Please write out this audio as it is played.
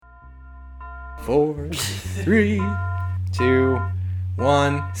4, 3, 2,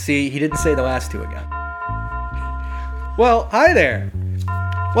 1. See, he didn't say the last two again. Well, hi there.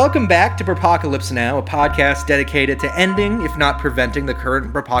 Welcome back to Apocalypse Now, a podcast dedicated to ending, if not preventing, the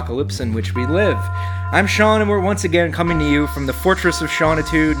current apocalypse in which we live. I'm Sean, and we're once again coming to you from the Fortress of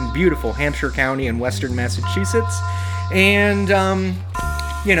Shaunitude in beautiful Hampshire County in western Massachusetts. And,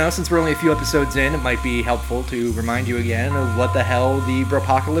 since we're only a few episodes in, it might be helpful to remind you again of what the hell the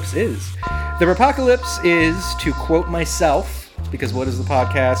Apocalypse is. The Apocalypse is, to quote myself, because what is the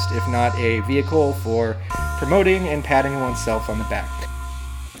podcast if not a vehicle for promoting and patting oneself on the back?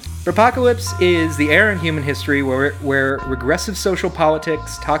 Apocalypse is the era in human history where regressive social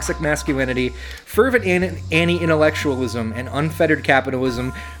politics, toxic masculinity, fervent anti-intellectualism, and unfettered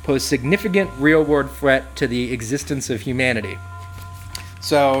capitalism pose significant real-world threat to the existence of humanity.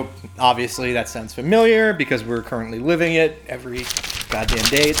 So, obviously, that sounds familiar because we're currently living it every goddamn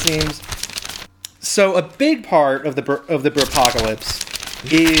day, it seems. So, a big part of the apocalypse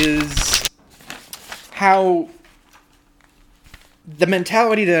is how the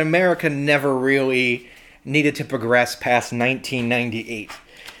mentality that America never really needed to progress past 1998.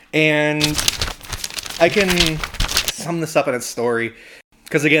 And I can sum this up in a story,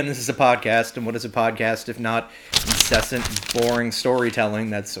 because again, this is a podcast, and what is a podcast if not incessant, boring storytelling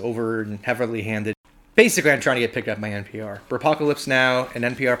that's over and heavily handed? Basically, I'm trying to get picked up by NPR. Apocalypse Now, an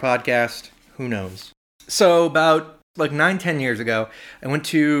NPR podcast, who knows? So about 9-10 years ago, I went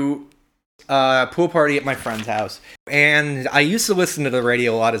to a pool party at my friend's house, and I used to listen to the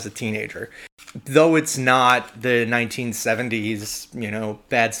radio a lot as a teenager, though it's not the 1970s,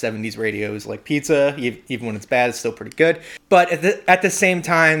 bad 70s radios like Pizza. Even when it's bad, it's still pretty good. But at the same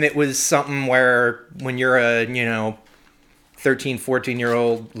time, it was something where when you're a 13,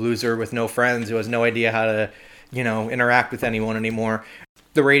 14-year-old loser with no friends who has no idea how to interact with anyone anymore,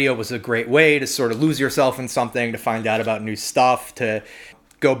 the radio was a great way to sort of lose yourself in something, to find out about new stuff, to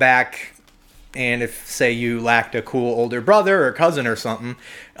go back. And if, say, you lacked a cool older brother or cousin or something,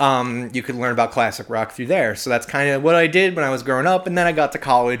 you could learn about classic rock through there. So that's kind of what I did when I was growing up. And then I got to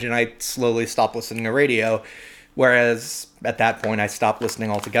college and I slowly stopped listening to radio. Whereas at that point, I stopped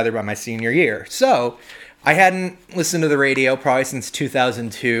listening altogether by my senior year. So I hadn't listened to the radio probably since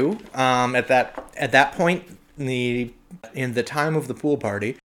 2002. At that point, in the time of the pool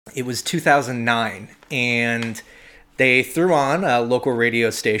party, it was 2009. And they threw on a local radio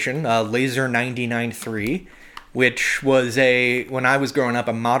station, Laser 99.3, which was when I was growing up,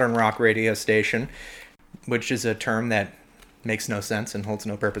 a modern rock radio station, which is a term that makes no sense and holds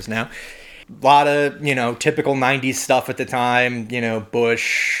no purpose now. A lot of, typical 90s stuff at the time,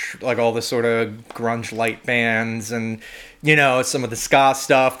 Bush, like all the sort of grunge light bands and, some of the ska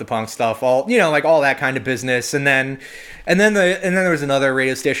stuff, the punk stuff, all that kind of business. And then there was another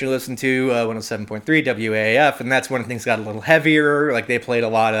radio station to listen to, 107.3 WAAF, and that's when things got a little heavier. Like, they played a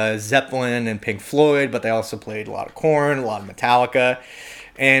lot of Zeppelin and Pink Floyd, but they also played a lot of Korn, a lot of Metallica,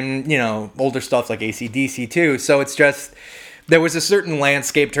 and, older stuff like AC/DC too. So it's just, there was a certain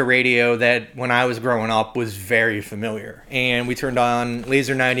landscape to radio that when I was growing up was very familiar. And we turned on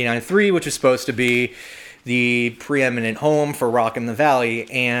Laser 99.3, which is supposed to be the preeminent home for rock in the valley,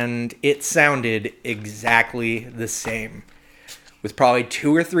 and it sounded exactly the same. With probably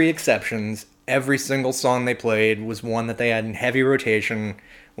 2 or 3 exceptions, every single song they played was one that they had in heavy rotation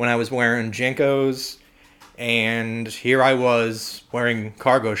when I was wearing JNCOs, and here I was wearing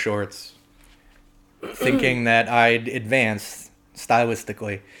cargo shorts, thinking that I'd advanced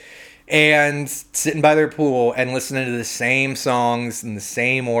stylistically, and sitting by their pool and listening to the same songs in the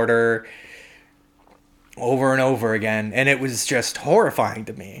same order over and over again. And it was just horrifying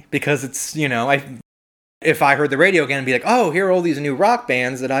to me because it's, if I heard the radio again and be like, oh, here are all these new rock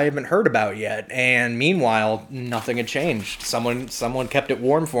bands that I haven't heard about yet. And meanwhile, nothing had changed. Someone kept it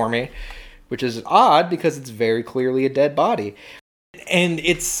warm for me, which is odd because it's very clearly a dead body. And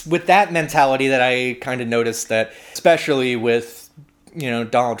it's with that mentality that I kind of noticed that, especially with,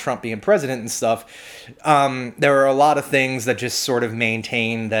 Donald Trump being president and stuff, there are a lot of things that just sort of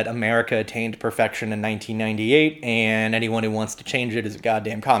maintain that America attained perfection in 1998, and anyone who wants to change it is a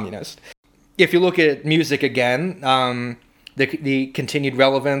goddamn communist. If you look at music again, the continued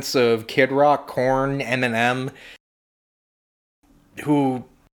relevance of Kid Rock, Korn, Eminem, who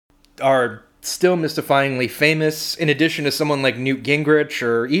are still mystifyingly famous, in addition to someone like Newt Gingrich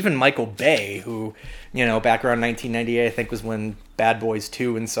or even Michael Bay, who, back around 1998, I think was when Bad Boys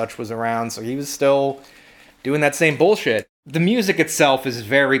 2 and such was around, so he was still doing that same bullshit. The music itself is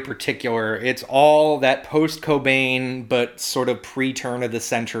very particular. It's all that post-Cobain, but sort of pre-turn of the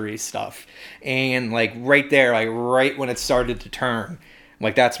century stuff. And, right there, right when it started to turn,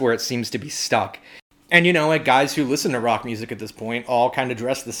 Like, that's where it seems to be stuck. And, like, guys who listen to rock music at this point all kind of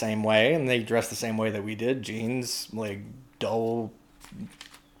dress the same way, and they dress the same way that we did. Jeans, like, dull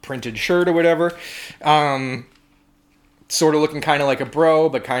printed shirt or whatever. Sort of looking kind of like a bro,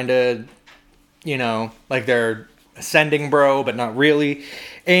 but kind of, like they're ascending bro, but not really.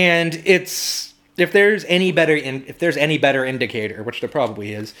 And it's, if there's any better indicator, which there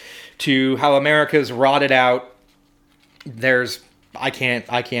probably is, to how America's rotted out, I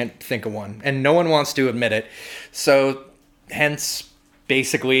can't think of one, and no one wants to admit it. So hence,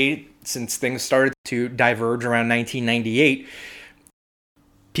 basically, since things started to diverge around 1998,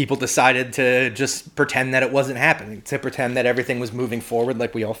 people decided to just pretend that it wasn't happening, to pretend that everything was moving forward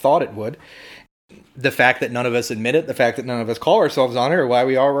like we all thought it would. The fact that none of us admit it, the fact that none of us call ourselves on it, or why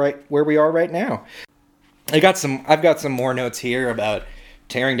we are right where we are right now. I've got some more notes here about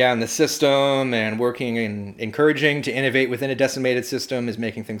tearing down the system and working and encouraging to innovate within a decimated system is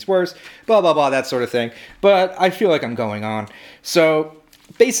making things worse, blah, blah, blah, that sort of thing. But I feel like I'm going on. So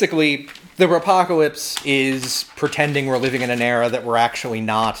basically, the Rapocalypse is pretending we're living in an era that we're actually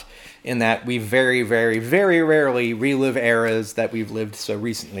not, in that we very, very, very rarely relive eras that we've lived so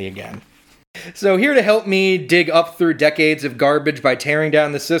recently again. So here to help me dig up through decades of garbage by tearing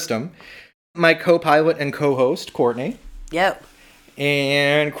down the system, my co-pilot and co-host, Courtney. Yep.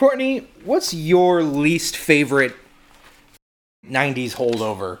 And Courtney, what's your least favorite 90s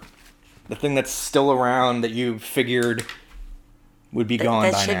holdover? The thing that's still around that you figured would be gone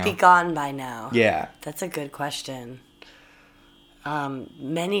by now. That should be gone by now. Yeah. That's a good question.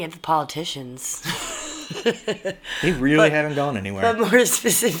 Many of the politicians. They really haven't gone anywhere. But more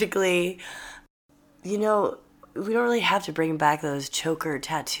specifically, we don't really have to bring back those choker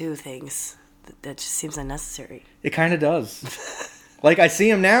tattoo things. That just seems unnecessary. It kind of does. Like, I see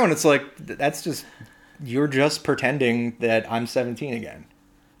him now, and it's like, you're just pretending that I'm 17 again.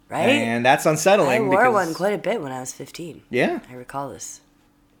 Right? And that's unsettling. I wore one quite a bit when I was 15. Yeah. I recall this.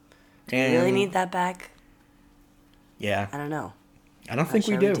 Do we really need that back? Yeah. I don't know. I don't think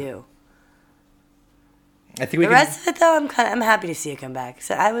we do. I think the rest of it, though, I'm happy to see it come back.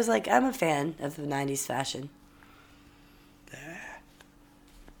 So I'm a fan of the 90s fashion.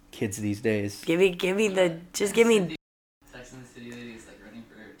 Kids these days. Give me Sex and the City lady is like running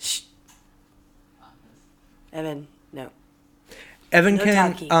for Shh. office. Evan, no. Evan No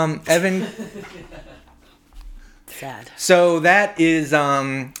can talking. Evan. Sad. So that is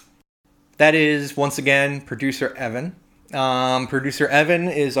once again producer Evan. Producer Evan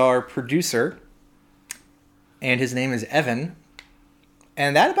is our producer, and his name is Evan.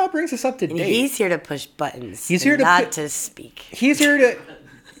 And that about brings us up to date. He's here to push buttons. He's here to speak. He's here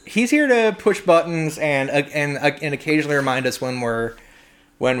to push buttons and occasionally remind us when we're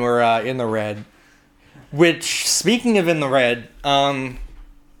in the red. Which, speaking of in the red, the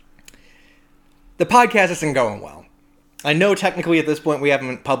podcast isn't going well. I know technically at this point we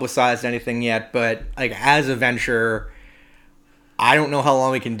haven't publicized anything yet, but like as a venture, I don't know how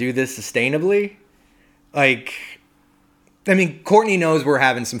long we can do this sustainably. Like, I mean, Courtney knows we're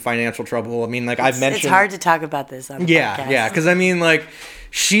having some financial trouble. I mean, like I've mentioned, it's hard to talk about this on the podcast. Yeah, because I mean, like,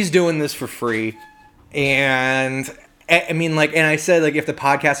 she's doing this for free, and I mean, like, and I said, like, if the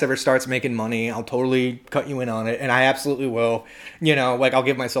podcast ever starts making money, I'll totally cut you in on it, and I absolutely will. Like, I'll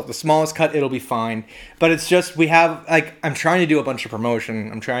give myself the smallest cut, it'll be fine. But it's just, we have, like, I'm trying to do a bunch of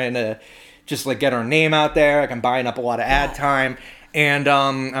promotion. I'm trying to just, like, get our name out there. Like, I'm buying up a lot of ad time, and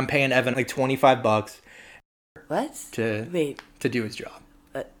I'm paying Evan, like, $25. What? To do his job.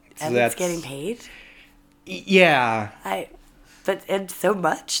 Evan's getting paid? Yeah. But it's so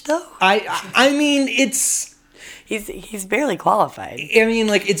much, though? I mean, it's... He's barely qualified. I mean,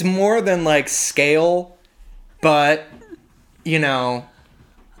 like, it's more than, like, scale, but,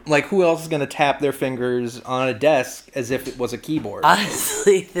 like, who else is going to tap their fingers on a desk as if it was a keyboard?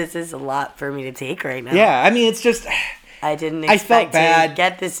 Honestly, this is a lot for me to take right now. Yeah, I mean, it's just... I didn't expect to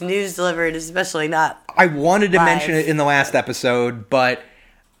get this news delivered, especially not I wanted to live. mention it in the last episode, but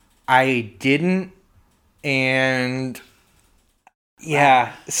I didn't, and...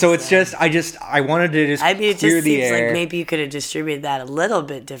 Yeah, so it's just, I wanted to just it clear just the seems air. like maybe you could have distributed that a little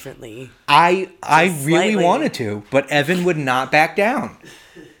bit differently. I really slightly. wanted to, but Evan would not back down.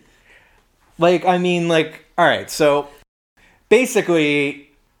 Like, I mean, like, all right, so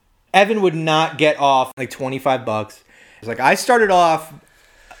basically, Evan would not get off like $25. It's like, I started off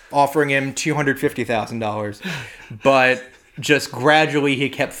offering him $250,000, but just gradually he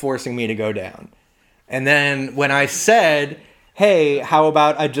kept forcing me to go down. And then when I said, hey, how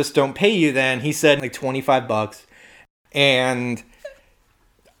about I just don't pay you then? He said like $25. And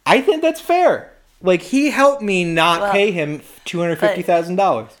I think that's fair. Like, he helped me not Well, pay him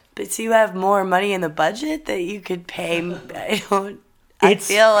 $250,000. But so you have more money in the budget that you could pay. I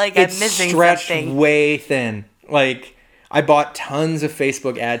feel like I'm missing stretched something. way thin. Like, I bought tons of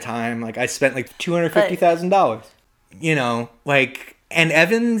Facebook ad time. Like, I spent like $250,000. You know, like, and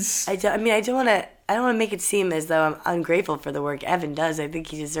Evan's. I don't want to make it seem as though I'm ungrateful for the work Evan does. I think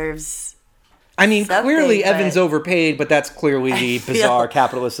he deserves. I mean, something, clearly but Evan's overpaid, but that's clearly the bizarre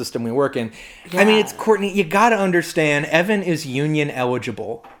capitalist system we work in. I mean, it's Courtney. You got to understand, Evan is union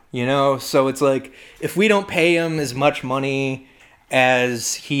eligible. You know, so it's like, if we don't pay him as much money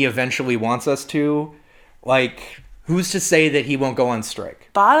as he eventually wants us to, like, who's to say that he won't go on strike?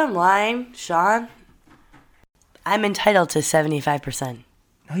 Bottom line, Sean, I'm entitled to 75%.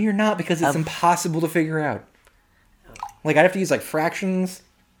 No, you're not, because it's impossible to figure out. Like, I'd have to use, like, fractions.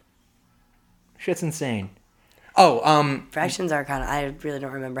 Shit's insane. Oh, Fractions are kind of, I really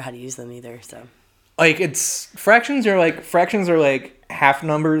don't remember how to use them either, so. like, fractions are like half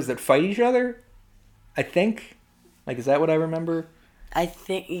numbers that fight each other, I think. Like, is that what I remember? I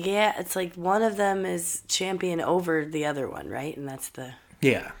think, yeah, it's like one of them is champion over the other one, right? And that's the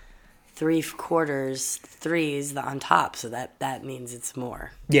Yeah. 3/4 threes on top, so that means it's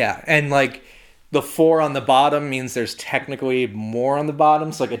more. Yeah, and like the 4 on the bottom means there's technically more on the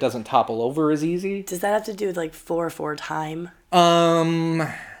bottom, so like it doesn't topple over as easy. Does that have to do with like 4/4 time?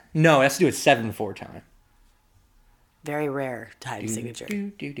 No, it has to do with 7/4 time. Very rare time signature.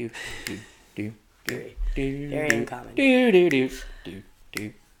 Very uncommon.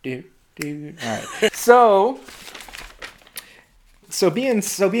 All right. So being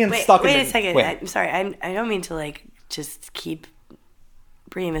stuck in Wait a second. I'm sorry. I don't mean to like just keep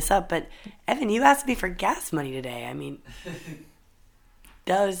bringing this up, but Evan, you asked me for gas money today. I mean,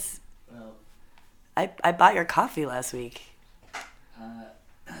 that was. Well, I bought your coffee last week.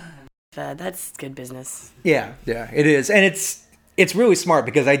 That's good business. Yeah, it is, and it's really smart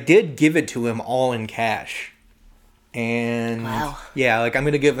because I did give it to him all in cash, and Wow. yeah, like I'm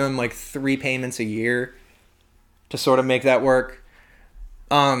gonna give him like 3 payments a year to sort of make that work.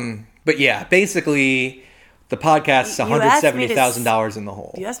 But yeah, basically the podcast's You asked me to $170,000 in the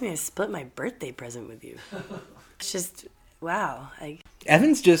hole. You asked me to split my birthday present with you. It's just wow.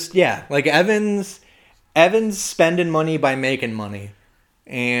 Evan's just like Evan's spending money by making money,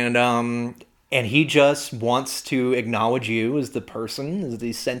 and he just wants to acknowledge you as the person, as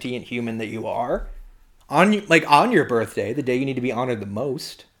the sentient human that you are, on your birthday, the day you need to be honored the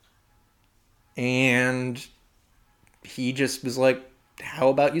most. And he just was like, "How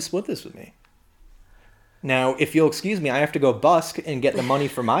about you split this with me?" Now, if you'll excuse me, I have to go busk and get the money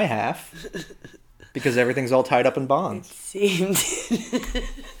for my half because everything's all tied up in bonds. Seemed.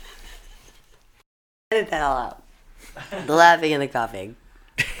 Edit that all out. The laughing and the coughing.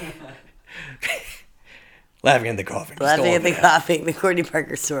 Laughing and the coughing. The laughing and the coughing. The Courtney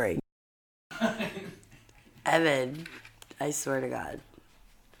Parker story. Evan, I swear to God.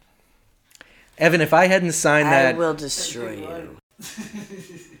 Evan, if I hadn't signed that... I will destroy you.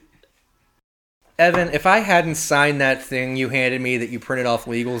 Evan, if I hadn't signed that thing you handed me that you printed off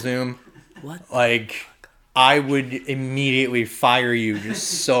LegalZoom, What? like, I would immediately fire you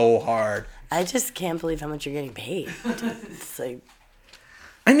just so hard. I just can't believe how much you're getting paid. It's like,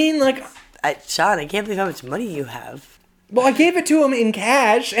 I mean, like... Sean, I can't believe how much money you have. Well, I gave it to him in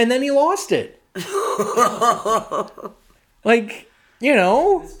cash, and then he lost it. Like, you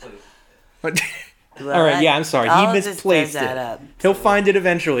know... Well, All right, yeah, I'm sorry. I'll He just misplaced type it. that up. He'll find it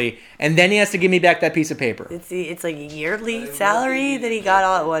eventually, and then he has to give me back that piece of paper. It's like a yearly salary that he got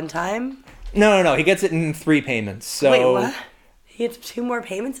all at one time? No. He gets it in 3 payments. So Wait, what? He gets 2 more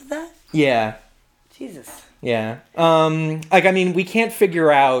payments of that? Yeah. Jesus. Yeah. Like, I mean, we can't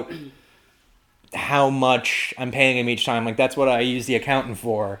figure out how much I'm paying him each time. Like, that's what I use the accountant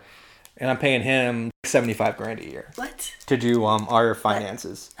for. And I'm paying him $75,000 a year. What? To do our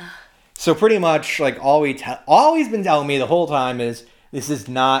finances. So pretty much, like, all he's been telling me the whole time is, this is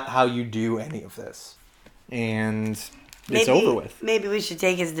not how you do any of this. And it's over with. Maybe we should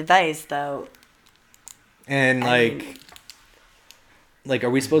take his advice, though. And, like, are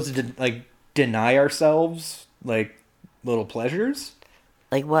we supposed to, like, deny ourselves, like, little pleasures?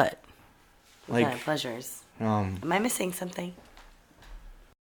 Like what? What Like, kind of pleasures? um, Am I missing something?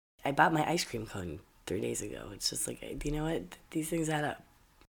 I bought my ice cream cone 3 days ago. It's just like, you know what? These things add up.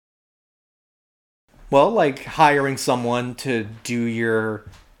 well, like, hiring someone to do your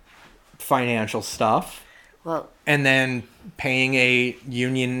financial stuff. Well, And then paying a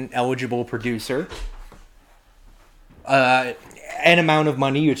union-eligible producer an amount of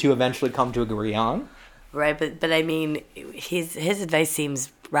money you two eventually come to agree on. right, but I mean, his advice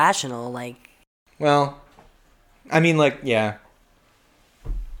seems rational. Like, Well, I mean, like, yeah.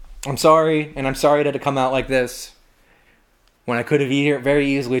 I'm sorry, and I'm sorry that it come out like this. When I could have very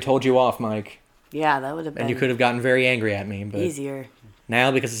easily told you off, Mike. Yeah, that would have been And you could have gotten very angry at me. But easier.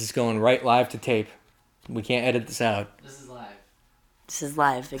 now, because this is going right live to tape, we can't edit this out. This is live. This is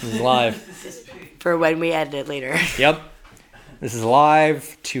live. This is live. For when we edit it later. Yep. This is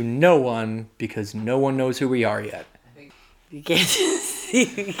live to no one because no one knows who we are yet. You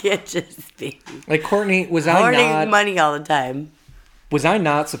can't just be Like, Courtney, was I hoarding not... money all the time. Was I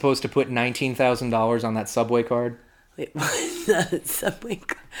not supposed to put $19,000 on that Subway card? Wait, what? Subway.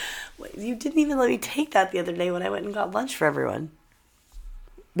 Wait, you didn't even let me take that the other day when I went and got lunch for everyone.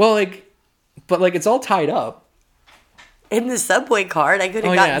 Well, like... But, like, it's all tied up. In the Subway card, I could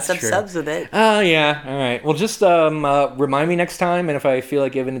have gotten that's some true. subs with it. Oh, yeah. All right. Well, just remind me next time, and if I feel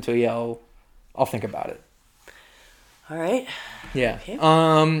like giving it to you, I'll think about it. All right. Yeah. Okay.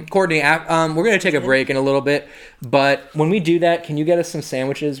 Courtney, we're going to take a break in a little bit, but when we do that, can you get us some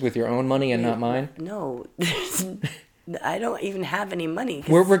sandwiches with your own money and not mine? No, I don't even have any money.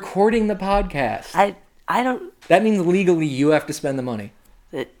 'Cause We're recording the podcast. I don't. That means legally you have to spend the money.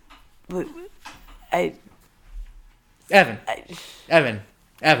 Evan,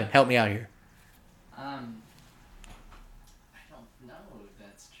 help me out here. I don't know if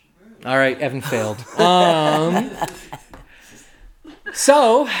that's true. All right, Evan failed.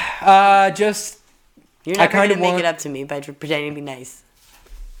 So, just You're I not going kinda to make want- it up to me by pretending to be nice.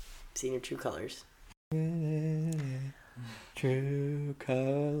 Seeing your true colors. true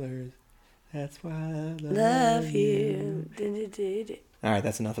colors. That's why I Love you. All right,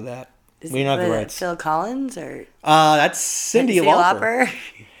 that's enough of that. Is We don't have the it rights. Phil Collins or That's Cyndi Lauper.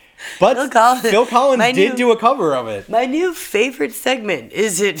 But Phil Collins. My did new- do a cover of it. My new favorite segment.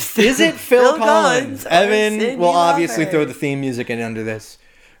 Is it Phil Collins? or Evan Cyndi will obviously Lauper? throw the theme music in under this,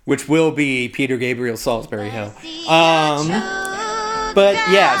 which will be Peter Gabriel Salisbury Hill. But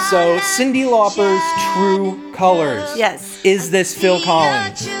yeah, so Cyndi Lauper's True Colors. Yes. Is this Phil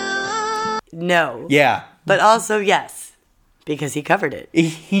Collins? No. Yeah. But also yes, because he covered it.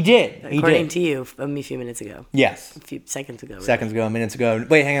 He did. He According did. to you, a few minutes ago. Yes. A few seconds ago. really. Seconds ago, minutes ago.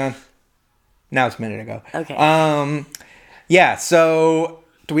 Wait, hang on. Now it's a minute ago. Okay. Yeah, so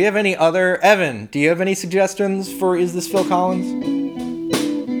do we have any other... Evan, do you have any suggestions for Is This Phil Collins?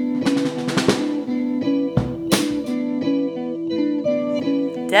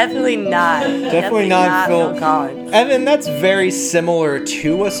 Definitely not. Definitely not Phil Collins. Evan, that's very similar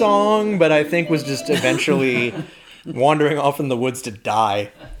to a song, but I think was just eventually wandering off in the woods to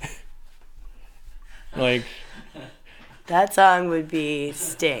die. Like, That song would be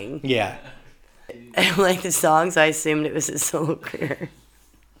Sting. yeah. I don't like the song, so I assumed it was his solo career.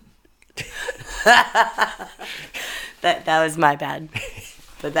 That was my bad.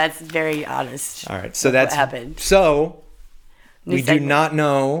 But that's very honest. All right, so that's... what happened. So, New we do segment. not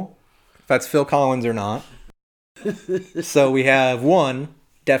know if that's Phil Collins or not. So we have 1,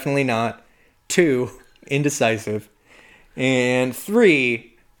 definitely not. 2, indecisive. And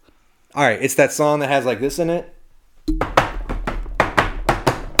 3, all right, it's that song that has like this in it.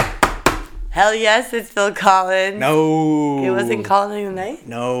 Hell yes, it's Phil Collins. No. It wasn't Calling in the Night?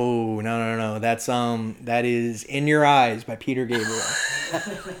 No. That's that is In Your Eyes by Peter Gabriel.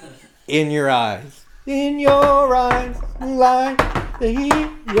 In Your Eyes. In your eyes, light the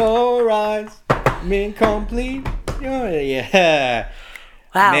heat, your eyes, incomplete. Yeah.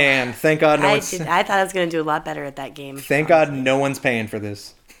 Wow. Man, thank God no I one's... thought I was going to do a lot better at that game. Thank God no one's paying for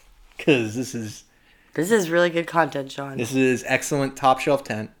this. Because this is really good content, Sean. this is excellent top shelf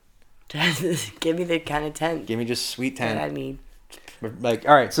tent. Give me the kind of tent Give me just sweet that I tent. need. Like,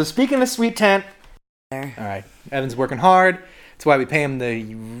 all right, so speaking of sweet tent, There. all right, Evan's working hard. That's why we pay him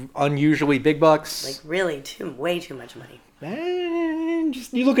the unusually big bucks. Like, really, way too much money.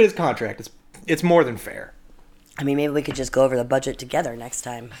 Just you look at his contract. It's more than fair. I mean, maybe we could just go over the budget together next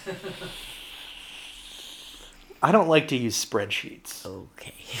time. I don't like to use spreadsheets.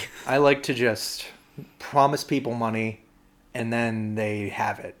 Okay. I like to just promise people money, and then they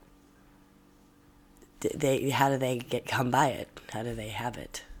have it. How do they come by it? How do they have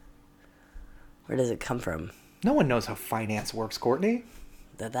it? Where does it come from? No one knows how finance works, Courtney.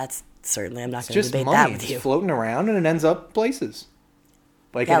 That's certainly, I'm not It's going to just debate money. that with It's you. floating around, and it ends up places.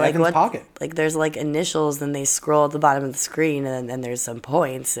 Like in Evan's pocket. Like there's like initials, and they scroll at the bottom of the screen, and then there's some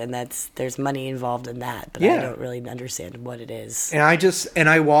points, and there's money involved in that. But Yeah. I don't really understand what it is. And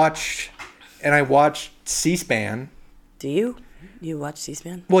I watched C-SPAN. Do you? You watch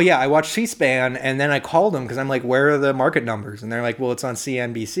C-SPAN? Well, yeah, I watched C-SPAN, and then I called them because I'm like, where are the market numbers? And they're like, well, it's on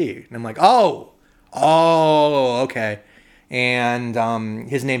CNBC. And I'm like, oh, okay. And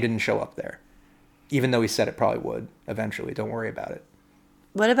his name didn't show up there. even though he said it probably would eventually. Don't worry about it.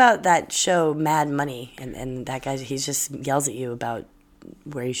 What about that show Mad Money? And that guy, he just yells at you about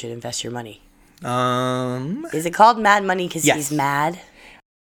where you should invest your money. Is it called Mad Money because Yes. he's mad?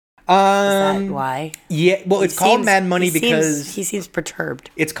 Is that why? Yeah, well, it's called Mad Money because he seems perturbed.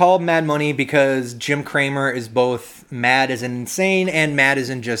 it's called Mad Money because Jim Cramer is both mad as in insane and mad as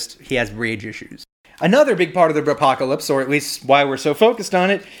in just he has rage issues. Another big part of the apocalypse, or at least why we're so focused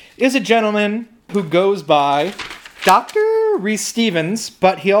on it, is a gentleman who goes by Dr. Reese Stevens,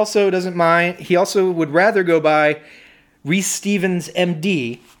 but he also doesn't mind. He also would rather go by Reese Stevens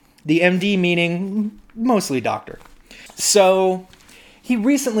MD, the MD meaning mostly doctor. So he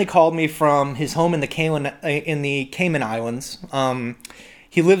recently called me from his home in the Cayman Islands.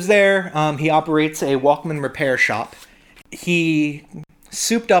 He lives there. He operates a Walkman repair shop. He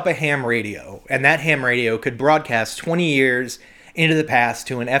souped up a ham radio, and that ham radio could broadcast 20 years into the past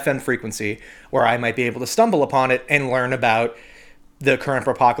to an FM frequency where I might be able to stumble upon it and learn about the current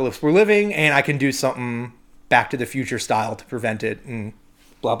apocalypse we're living, and I can do something Back to the Future style to prevent it, and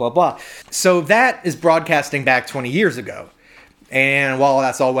blah, blah, blah. So that is broadcasting back 20 years ago. And while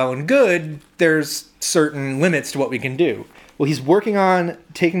that's all well and good, there's certain limits to what we can do. Well, he's working on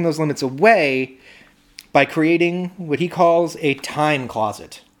taking those limits away by creating what he calls a time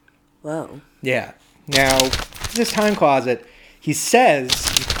closet. Whoa. Yeah. Now, this time closet, he says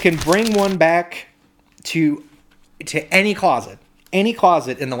you can bring one back to any closet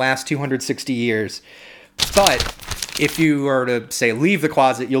in the last 260 years. But if you were to, say, leave the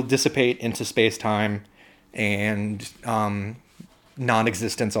closet, you'll dissipate into space-time and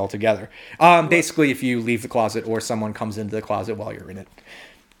non-existence altogether. Basically, if you leave the closet or someone comes into the closet while you're in it.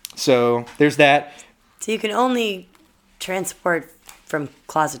 So there's that. So you can only transport from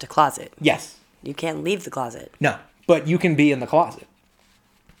closet to closet. Yes. You can't leave the closet. No. But you can be in the closet.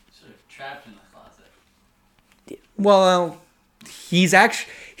 Sort of trapped in the closet. Well, he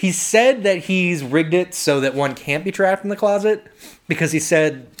said that he's rigged it so that one can't be trapped in the closet because he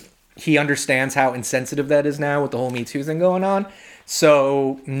said he understands how insensitive that is now with the whole Me Too thing going on.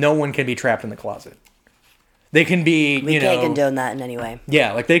 So no one can be trapped in the closet. They can be, We can't condone that in any way.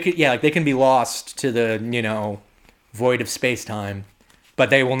 Yeah, like they can be lost to the, void of space-time, but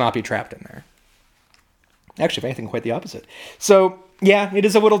they will not be trapped in there. Actually, if anything, quite the opposite. So, yeah, it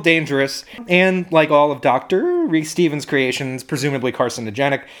is a little dangerous, and like all of Dr. Reese Stevens' creations, presumably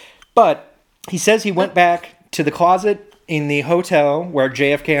carcinogenic, but he says he went back to the closet in the hotel where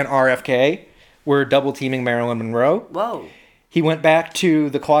JFK and RFK were double-teaming Marilyn Monroe. Whoa. He went back to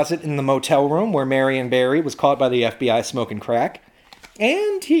the closet in the motel room where Marion Barry was caught by the FBI smoking crack.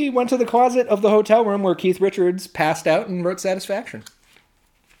 And he went to the closet of the hotel room where Keith Richards passed out and wrote Satisfaction.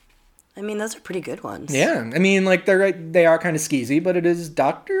 I mean, those are pretty good ones. Yeah, I mean, like, they are kind of skeezy, but it is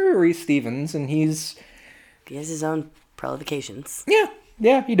Dr. Reese Stevens, and he has his own provocations.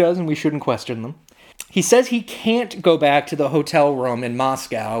 Yeah, he does, and we shouldn't question them. He says he can't go back to the hotel room in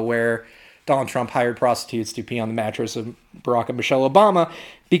Moscow where Donald Trump hired prostitutes to pee on the mattress of Barack and Michelle Obama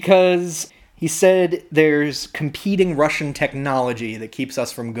because he said there's competing Russian technology that keeps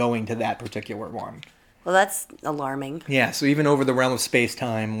us from going to that particular one. Well, that's alarming. Yeah, so even over the realm of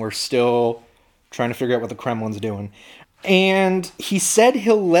space-time, we're still trying to figure out what the Kremlin's doing. And he said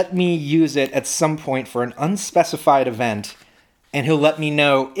he'll let me use it at some point for an unspecified event, and he'll let me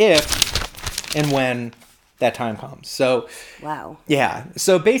know if and when that time comes. So, wow. Yeah.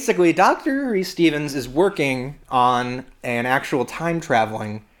 So basically, Dr. Reese Stevens is working on an actual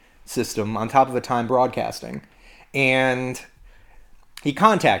time-traveling system on top of a time broadcasting. And he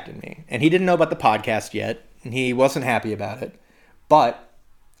contacted me, and he didn't know about the podcast yet, and he wasn't happy about it. But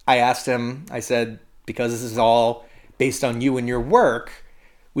I asked him, I said, because this is all based on you and your work,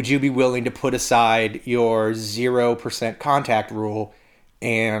 would you be willing to put aside your 0% contact rule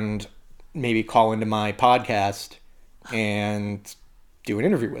and maybe call into my podcast and do an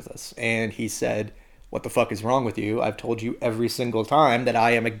interview with us? And he said, what the fuck is wrong with you? I've told you every single time that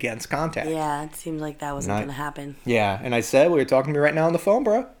I am against contact. Yeah, it seemed like that wasn't going to happen. Yeah, and I said, well, you're talking to me right now on the phone,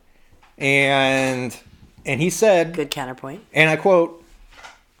 bro. And he said... Good counterpoint. And I quote,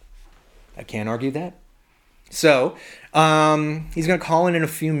 I can't argue that. So, he's going to call in a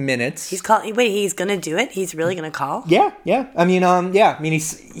few minutes. He's going to do it? He's really going to call? Yeah. I mean,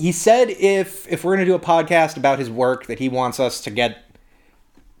 he said if we're going to do a podcast about his work, that he wants us to get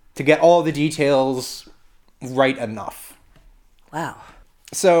all the details right enough. Wow.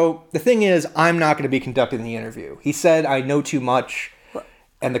 So, the thing is, I'm not going to be conducting the interview. He said I know too much,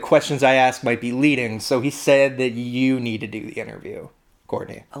 and the questions I ask might be leading, so he said that you need to do the interview,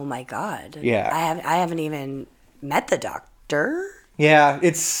 Courtney. Oh my God. Yeah. I haven't even met the doctor. Yeah,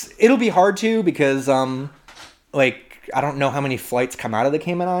 it'll be hard to because like I don't know how many flights come out of the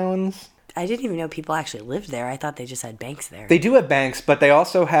Cayman Islands. I didn't even know people actually lived there. I thought they just had banks there. They do have banks, but they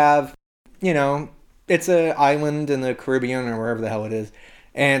also have, it's an island in the Caribbean or wherever the hell it is.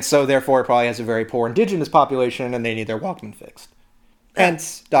 And so therefore it probably has a very poor indigenous population and they need their Walkman fixed.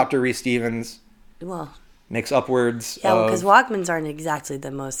 Hence, Dr. Reese Stevens Well, makes upwards yeah, because Walkmans aren't exactly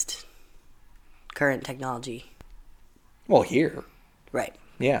the most current technology. Well, here. Right.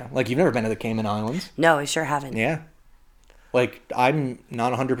 Yeah, like you've never been to the Cayman Islands. No, I sure haven't. Yeah. Like, I'm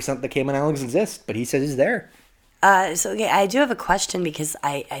not 100% the Cayman Islands exist, but he says he's there. So, okay, I do have a question because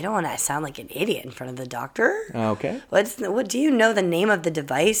I don't want to sound like an idiot in front of the doctor. Okay. What do you know the name of the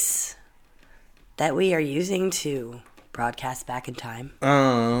device that we are using to broadcast back in time?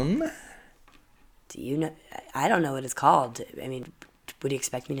 Do you know? I don't know what it's called. I mean, would you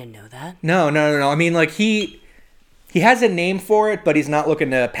expect me to know that? No. I mean, like, he has a name for it, but he's not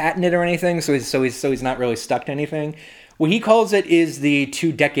looking to patent it or anything, so he's not really stuck to anything. What he calls it is the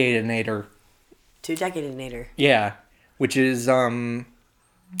 2-decadinator. 2-decadinator. Yeah, which is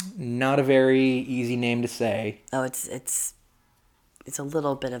not a very easy name to say. Oh, it's a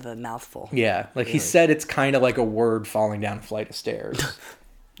little bit of a mouthful. Yeah, like he said, it's kind of like a word falling down a flight of stairs.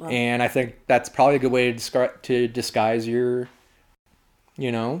 Well, and I think that's probably a good way to disguise your,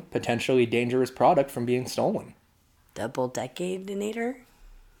 potentially dangerous product from being stolen. Double-decadinator?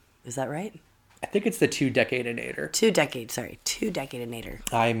 Is that right? I think it's the 2-decadinator.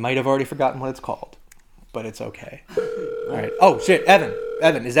 2-decadinator. I might have already forgotten what it's called, but it's okay. All right. Oh, shit,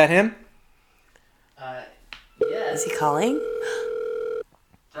 Evan, is that him? Yeah. Is he calling?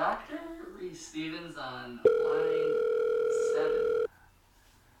 Dr. Reese Stevens on line 7.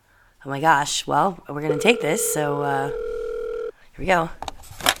 Oh my gosh. Well, we're going to take this, so here we go.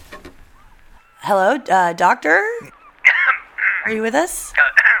 Hello, doctor? Are you with us? Yeah,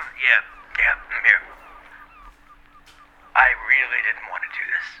 I'm here. I really didn't want to do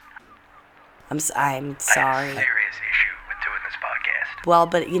this. I'm sorry. I had a serious issue with doing this podcast. Well,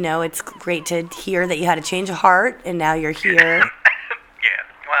 but it's great to hear that you had a change of heart and now you're here.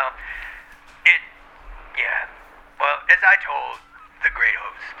 Well, as I told the great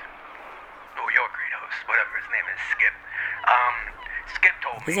host, or your great host, whatever his name is, Skip. Skip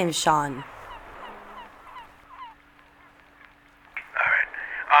told me. His name is Sean.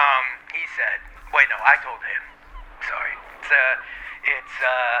 He said, wait, no, I told him. Sorry. It's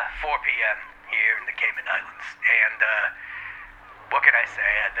 4 p.m. here in the Cayman Islands, and, what can I say?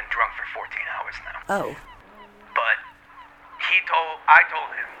 I've been drunk for 14 hours now. Oh. But I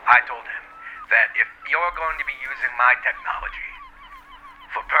told him that if you're going to be using my technology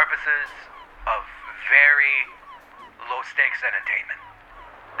for purposes of very low-stakes entertainment,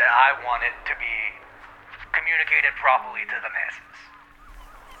 that I want it to be communicated properly to the masses.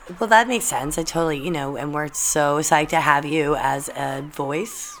 Well, that makes sense. I totally, and we're so psyched to have you as a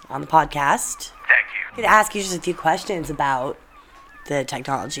voice on the podcast. Thank you. I'm going to ask you just a few questions about the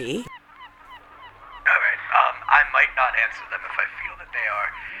technology. All right. I might not answer them if I feel that they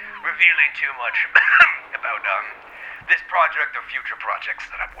are revealing too much about this project or future projects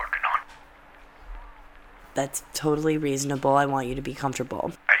that I'm working on. That's totally reasonable. I want you to be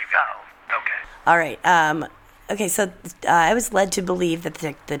comfortable. There you go. Okay. All right. Okay, so I was led to believe that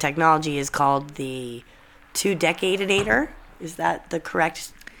the technology is called the 2-decadinator. Is that the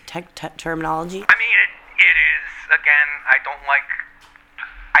correct terminology? I mean, it is. Again, I don't like.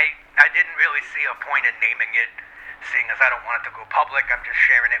 I didn't really see a point in naming it, seeing as I don't want it to go public. I'm just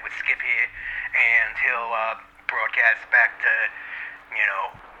sharing it with Skip here, and he'll broadcast back to,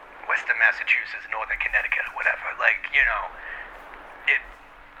 Western Massachusetts, Northern Connecticut, or whatever. It.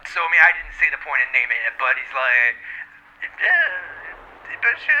 So, I mean, I didn't see the point in naming it, but he's like,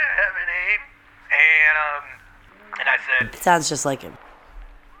 but should it have a name? And I said, It sounds just like him.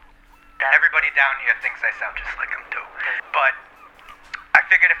 everybody down here thinks I sound just like him too. But I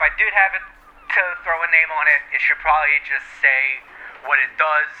figured if I did have it to throw a name on it, it should probably just say what it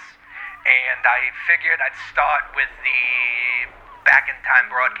does. And I figured I'd start with the back-in-time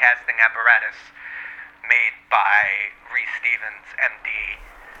broadcasting apparatus made by Reese Stevens, MD,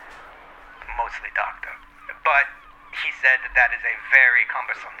 mostly doctor. But he said that is a very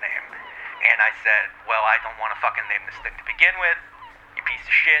cumbersome name. And I said, well, I don't want to fucking name this thing to begin with. You piece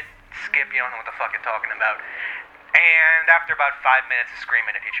of shit. Skip, you don't know what the fuck you're talking about. And after about 5 minutes of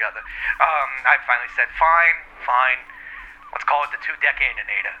screaming at each other, I finally said, fine. Let's call it the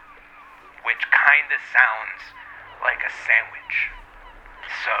 2-decadinator, which kind of sounds like a sandwich.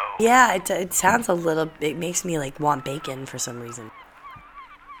 So... Yeah, it sounds a little... It makes me, want bacon for some reason.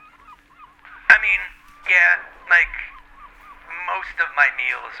 I mean, yeah, most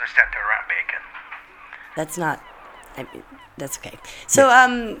That's not. I mean, that's okay. So,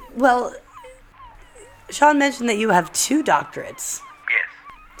 well, Sean mentioned that you have 2 doctorates. Yes.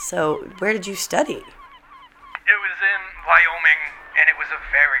 So, where did you study? It was in Wyoming, and it was a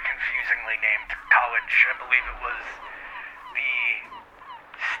very confusingly named college. I believe it was the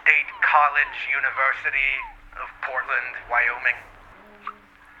State College University of Portland, Wyoming.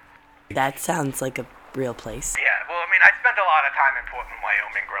 That sounds like a real place. Yeah, well, I mean, I spent a lot of time in Portland,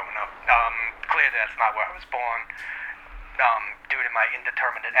 Wyoming growing up. Clearly that's not where I was born, due to my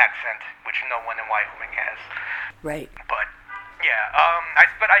indeterminate accent, which no one in Wyoming has. Right. But yeah, I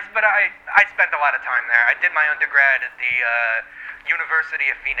spent a lot of time there. I did my undergrad at the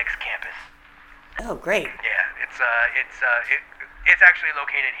University of Phoenix campus. Oh, great. Yeah, it's actually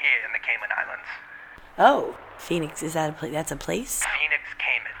located here in the Cayman Islands. Oh, Phoenix, is that a place? That's a place? Phoenix,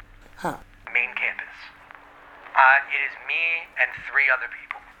 Cayman, Huh. main campus. It is me and 3 other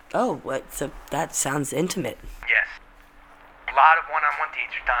people. Oh, what? So that sounds intimate. Yes. A lot of one-on-one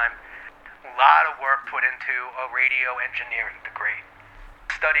teacher time. A lot of work put into a radio engineering degree.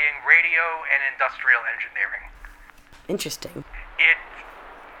 Studying radio and industrial engineering. Interesting.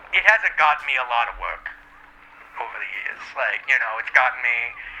 It hasn't gotten me a lot of work over the years. Like, you know, it's gotten me,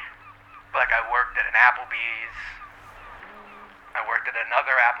 like, I worked at an Applebee's. I worked at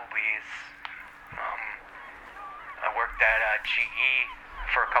another Applebee's. I worked at GE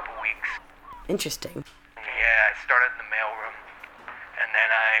for a couple weeks. Interesting. Yeah, I started in the mailroom, and then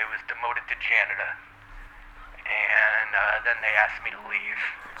I was demoted to janitor, and then they asked me to leave.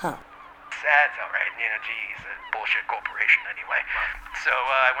 Huh. That's all right, you know, GE's a bullshit corporation anyway. So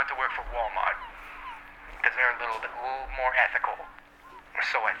I went to work for Walmart, because they're a little more ethical, or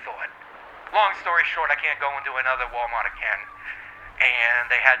so I thought. Long story short, I can't go into another Walmart again, and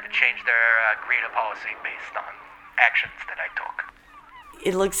they had to change their greeter policy based on actions that I took.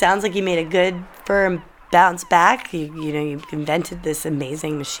 Sounds like you made a good, firm bounce back. You invented this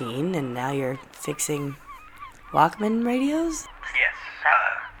amazing machine, and now you're fixing Walkman radios? Yes,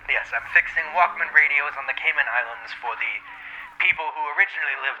 yes, I'm fixing Walkman radios on the Cayman Islands for the people who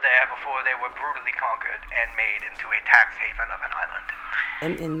originally lived there before they were brutally conquered and made into a tax haven of an island.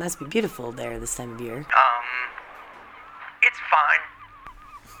 And it must be beautiful there this time of year. It's fine.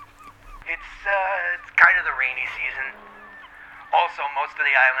 It's kind of the rainy season. Also, most of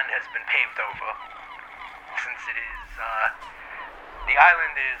the island has been paved over, since it is, the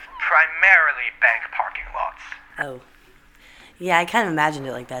island is primarily bank parking lots. Oh. Yeah, I kind of imagined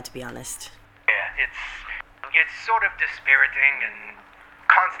it like that, to be honest. Yeah, it's sort of dispiriting and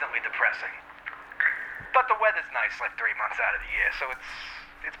constantly depressing. But the weather's nice like 3 months out of the year, so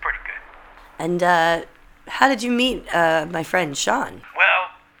it's pretty good. And, how did you meet, my friend Sean? Well,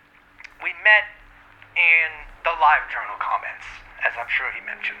 we met in the live journal comments, as I'm sure he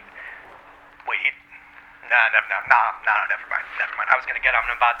mentioned. Wait, no, never mind. I was gonna get on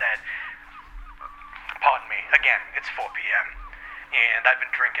about that. Pardon me. Again, it's 4 p.m. and I've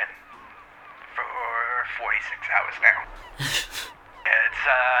been drinking for 46 hours now. It's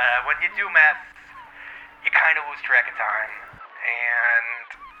when you do math, you kind of lose track of time, and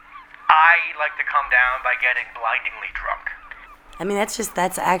I like to come down by getting blindingly drunk. I mean,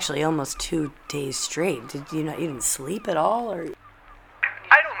 that's actually almost 2 days straight. You didn't sleep at all, or?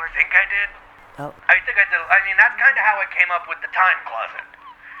 I don't think I did. Oh. I think I did. I mean, that's kind of how I came up with the time closet,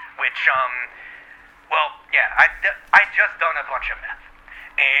 which, well, yeah, I just done a bunch of meth,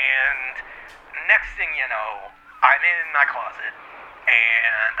 and next thing you know, I'm in my closet,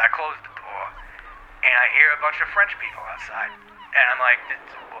 and I close the door, and I hear a bunch of French people outside, and I'm like,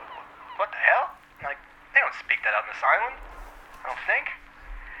 what the hell? Like, they don't speak that on this island, I don't think.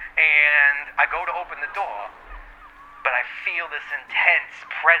 And I go to open the door, but I feel this intense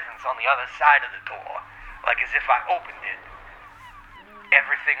presence on the other side of the door, like as if I opened it.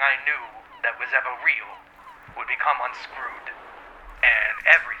 Everything I knew that was ever real would become unscrewed, and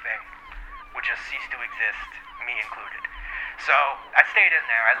everything would just cease to exist, me included. So I stayed in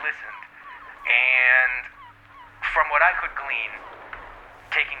there, I listened, and from what I could glean,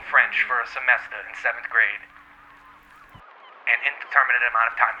 taking French for a semester in 7th grade, an indeterminate amount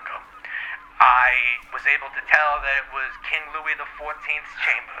of time ago, I was able to tell that it was King Louis XIV's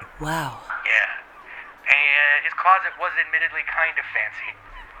chamber. Wow. Yeah. And his closet was admittedly kind of fancy.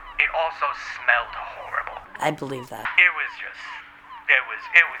 It also smelled horrible. I believe that. It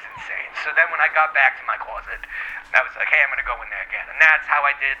was insane. So then when I got back to my closet, I was like, hey, I'm going to go in there again. And that's how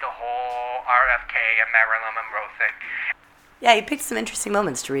I did the whole RFK and Marilyn Monroe thing. Yeah, you picked some interesting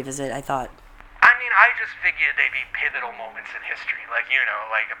moments to revisit, I thought. I mean, I just figured they'd be pivotal moments in history. Like, you know,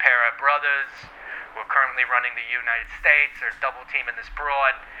 like a pair of brothers who are currently running the United States. They're double teaming this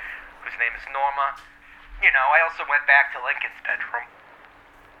broad, whose name is Norma. I also went back to Lincoln's bedroom.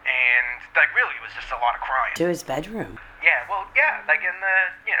 And, really, it was just a lot of crying. To his bedroom. Yeah, in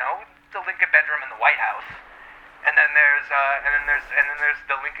the Lincoln bedroom in the White House. And then there's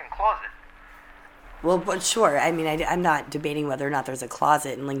the Lincoln closet. Well, but sure. I mean, I'm not debating whether or not there's a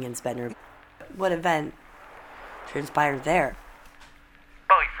closet in Lincoln's bedroom. What event transpired there?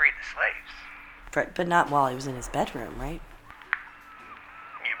 Well, he freed the slaves. But not while he was in his bedroom, right?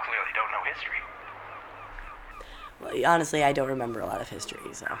 You clearly don't know history. Well, honestly, I don't remember a lot of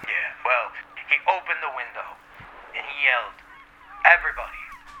history, so. Yeah, well, he opened the window and he yelled, "Everybody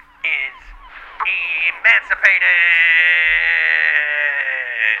is emancipated!"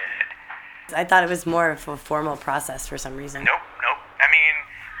 I thought it was more of a formal process for some reason. Nope. I mean,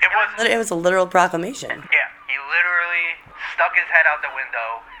 It was a literal proclamation. Yeah, he literally stuck his head out the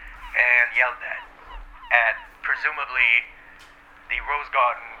window and yelled at presumably the Rose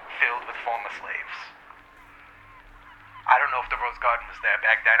Garden filled with former slaves. I don't know if the Rose Garden was there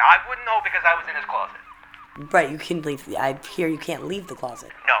back then. I wouldn't know because I was in his closet. Right, you can leave. I hear you can't leave the closet.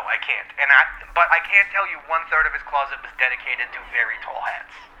 No, I can't. But I can't tell you 1/3 of his closet was dedicated to very tall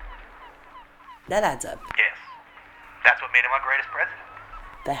hats. That adds up. Yes. That's what made him our greatest president.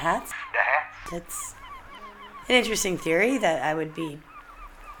 The hats? The hats. That's an interesting theory that I would be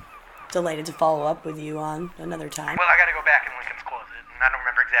delighted to follow up with you on another time. Well, I gotta go back in Lincoln's closet, and I don't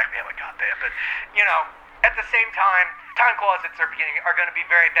remember exactly how I got there, but, at the same time closets are going to be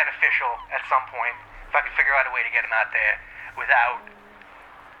very beneficial at some point, if I can figure out a way to get them out there without,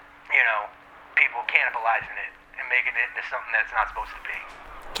 people cannibalizing it and making it into something that's not supposed to be.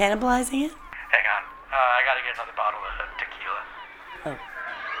 Cannibalizing it? Hang on. I gotta get another bottle of tequila. Oh.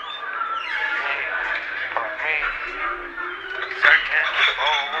 Me, searching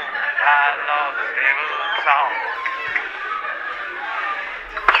for I lost a song.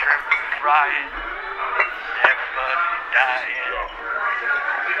 Trip riot, everybody dying.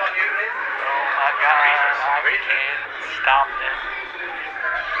 Oh my God, I can't stop it.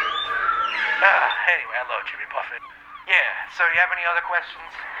 Anyway, I love Jimmy Buffett. Yeah. So, do you have any other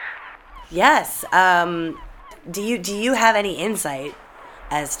questions? Yes. Do you have any insight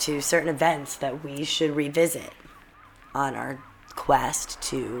as to certain events that we should revisit on our quest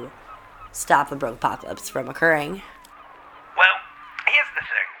to stop the broke apocalypse from occurring? Well, here's the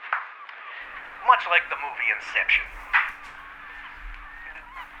thing. Much like the movie Inception,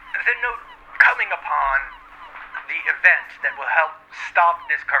 the note coming upon the event that will help stop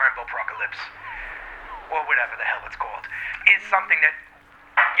this current apocalypse, or whatever the hell it's called, is something that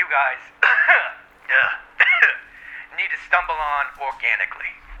you guys need to stumble on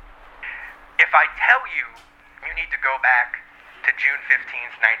organically. If I tell you you need to go back to June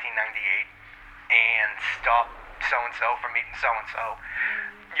 15th, 1998 and stop so-and-so from eating so-and-so,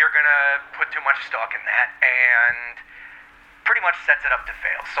 you're going to put too much stock in that and pretty much sets it up to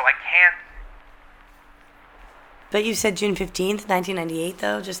fail. So I can't... But you said June 15th, 1998,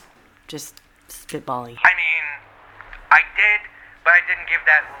 though? Just spitballing. I mean, I did, but I didn't give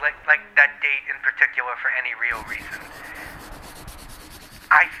that that date in particular for any real reason.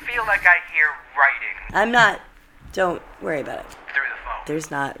 I feel like I hear writing. I'm not. Don't worry about it. Through the phone.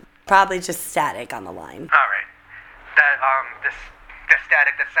 There's not. Probably just static on the line. All right. That the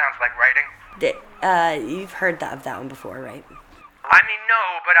static that sounds like writing. You've heard of that one before, right? I mean,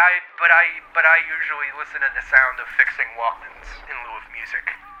 no, but I usually listen to the sound of fixing Walkmans in lieu of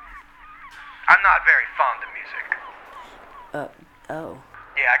music. I'm not very fond of music. Oh.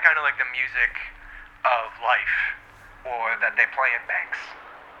 Yeah, I kind of like the music of life, or that they play in banks.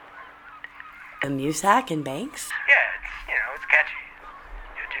 A Muzak in Banks? Yeah, it's catchy.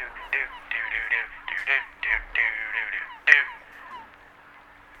 Do do do do do do do do do do do.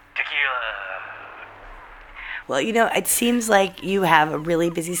 Tequila. Well, it seems like you have a really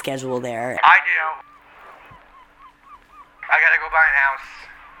busy schedule there. I do. I gotta go buy an house.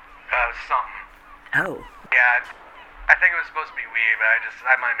 Something. Oh. Yeah, I think it was supposed to be weird, but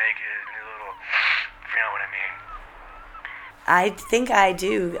I might make it a little, if you know what I mean. I think I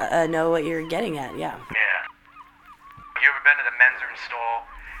do know what you're getting at, yeah. Yeah. You ever been to the men's room stall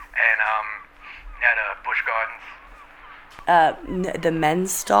and, at Busch Gardens? The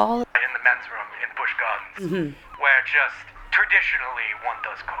men's stall? In the men's room in Busch Gardens. Where just traditionally one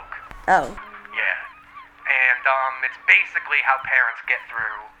does coke. Oh. Yeah. And, it's basically how parents get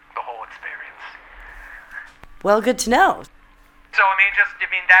through the whole experience. Well, good to know. So,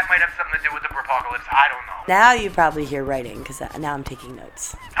 that might have something to do with the apocalypse. I don't know. Now you probably hear writing, because now I'm taking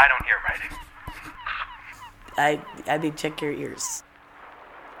notes. I don't hear writing. I mean, check your ears.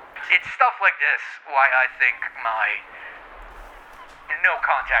 It's stuff like this why I think my no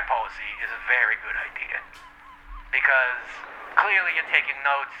contact policy is a very good idea. Because clearly you're taking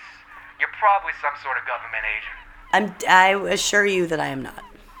notes. You're probably some sort of government agent. I assure you that I am not.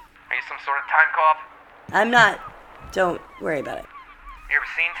 Are you some sort of time cop? I'm not. Don't worry about it. You ever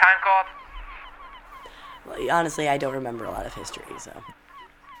seen Time Cop? Well, honestly, I don't remember a lot of history, so.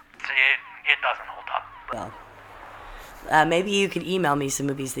 See, it doesn't hold up. Well, maybe you could email me some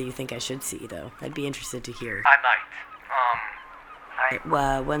movies that you think I should see, though. I'd be interested to hear. I might.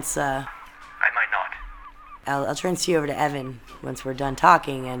 Once, I might not. I'll transfer you over to Evan once we're done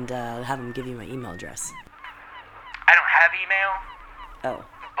talking, and have him give you my email address. I don't have email, Oh.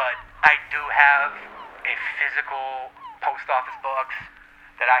 but I do have a physical post office box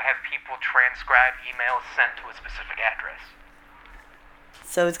that I have people transcribe emails sent to a specific address.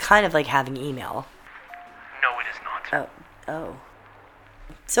 So it's kind of like having email. No, it is not. Oh.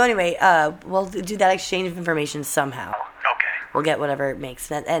 So anyway, we'll do that exchange of information somehow. Okay. We'll get whatever it makes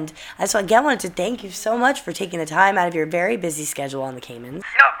sense. And I just again wanted to thank you so much for taking the time out of your very busy schedule on the Caymans.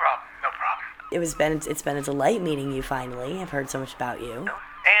 No problem. It's been a delight meeting you finally. I've heard so much about you. And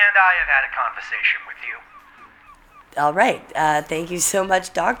I have had a conversation with you. All right. Thank you so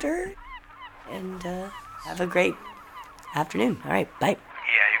much, Doctor. And have a great afternoon. All right. Bye.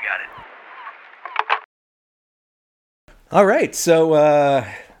 Yeah, you got it. All right, so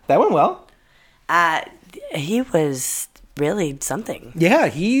that went well. He was really something. Yeah,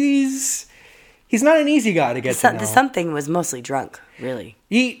 he's not an easy guy to get to know. The something was mostly drunk, really.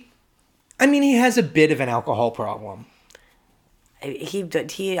 He has a bit of an alcohol problem.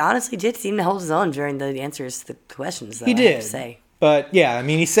 He honestly did seem to hold his own during the answers to the questions, though, He I did. have to say. But yeah,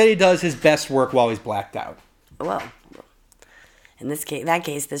 he said he does his best work while he's blacked out. Well, in that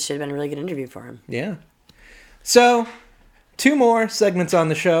case, this should have been a really good interview for him. Yeah. So, 2 more segments on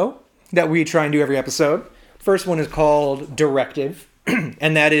the show that we try and do every episode. First one is called Directive,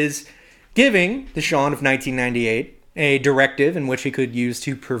 and that is giving the Sean of 1998 a directive in which he could use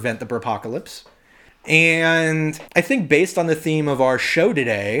to prevent the Burpocalypse. And I think based on the theme of our show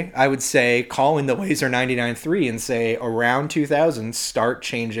today, I would say call in the Laser 99.3 and say around 2000, start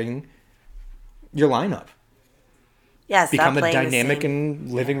changing your lineup. Yeah, stop Become a playing the dynamic same.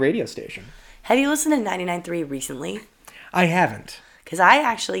 and living radio station. Have you listened to 99.3 recently? I haven't. Because I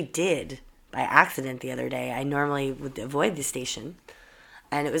actually did by accident the other day. I normally would avoid the station.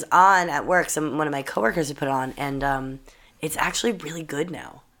 And it was on at work. One of my coworkers had put it on. And it's actually really good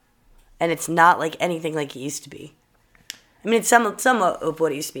now. And it's not like anything like it used to be. I mean, it's somewhat of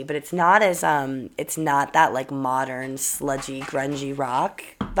what it used to be. But it's not as, it's not that like modern, sludgy, grungy rock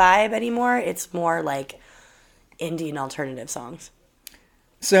vibe anymore. It's more like indie and alternative songs.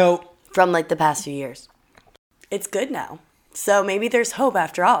 So, From like the past few years. It's good now. So maybe there's hope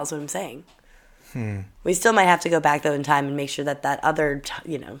after all, is what I'm saying. We still might have to go back though in time and make sure that other,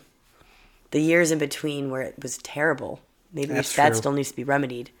 the years in between where it was terrible, maybe That's that true. still needs to be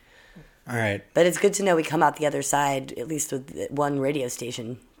remedied. all right. But it's good to know we come out the other side, at least with one radio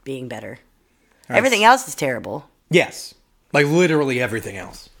station being better. All right. Everything else is terrible. Yes. Like literally everything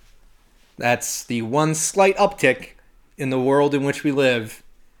else. That's the one slight uptick in the world in which we live,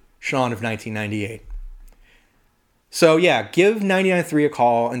 Sean of 1998. So yeah, give 99.3 a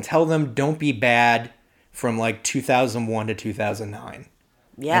call and tell them don't be bad from like 2001 to 2009.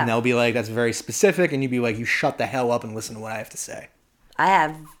 Yeah. And they'll be like, that's very specific. And you'd be like, you shut the hell up and listen to what I have to say. I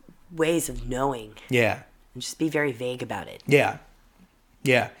have ways of knowing Yeah. and just be very vague about it. Yeah.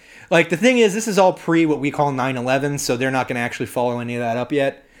 Yeah. Like the thing is, this is all pre what we call 9/11, so they're not going to actually follow any of that up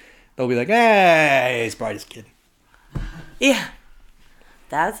yet. They'll be like, hey, he's probably just kidding. Yeah.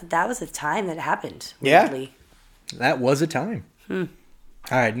 That was a time that happened. Yeah. Weirdly. That was a time. All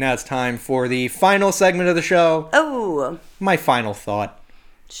right, now it's time for the final segment of the show. Oh, My final thought.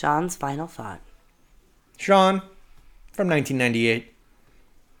 Sean's final thought. Sean, from 1998.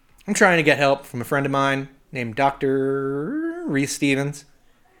 I'm trying to get help from a friend of mine named Dr. Reese Stevens.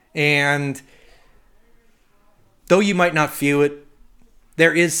 And though you might not feel it,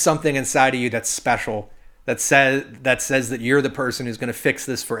 there is something inside of you that's special that says that you're the person who's going to fix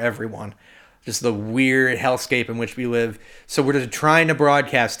this for everyone. Just the weird hellscape in which we live. So we're just trying to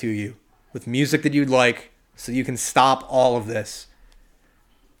broadcast to you with music that you'd like so you can stop all of this.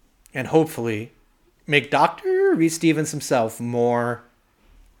 And hopefully make Dr. Reese Stevens himself more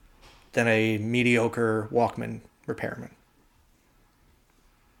than a mediocre Walkman repairman.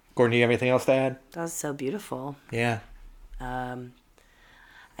 Gordon, do you have anything else to add? That was so beautiful. Yeah.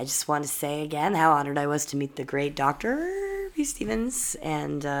 I just want to say again how honored I was to meet the great Dr. Reese Stevens,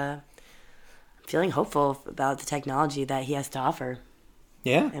 and I'm feeling hopeful about the technology that he has to offer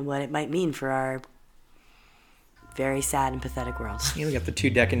Yeah. and what it might mean for our very sad and pathetic world. Yeah, we got the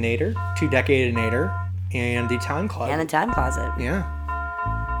two-decadinator, and the time closet. And the time closet. Yeah.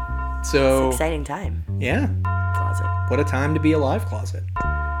 It's So, an exciting time. yeah. Closet. What a time to be alive, closet.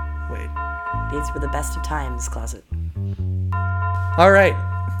 Wait. These were the best of times, closet. All right.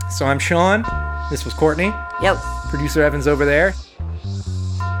 So I'm Sean. This was Courtney. Yo. Producer Evan's over there.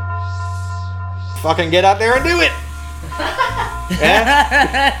 Fucking get out there and do it.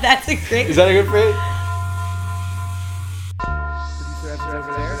 Yeah? That's a great. Is that a good phrase?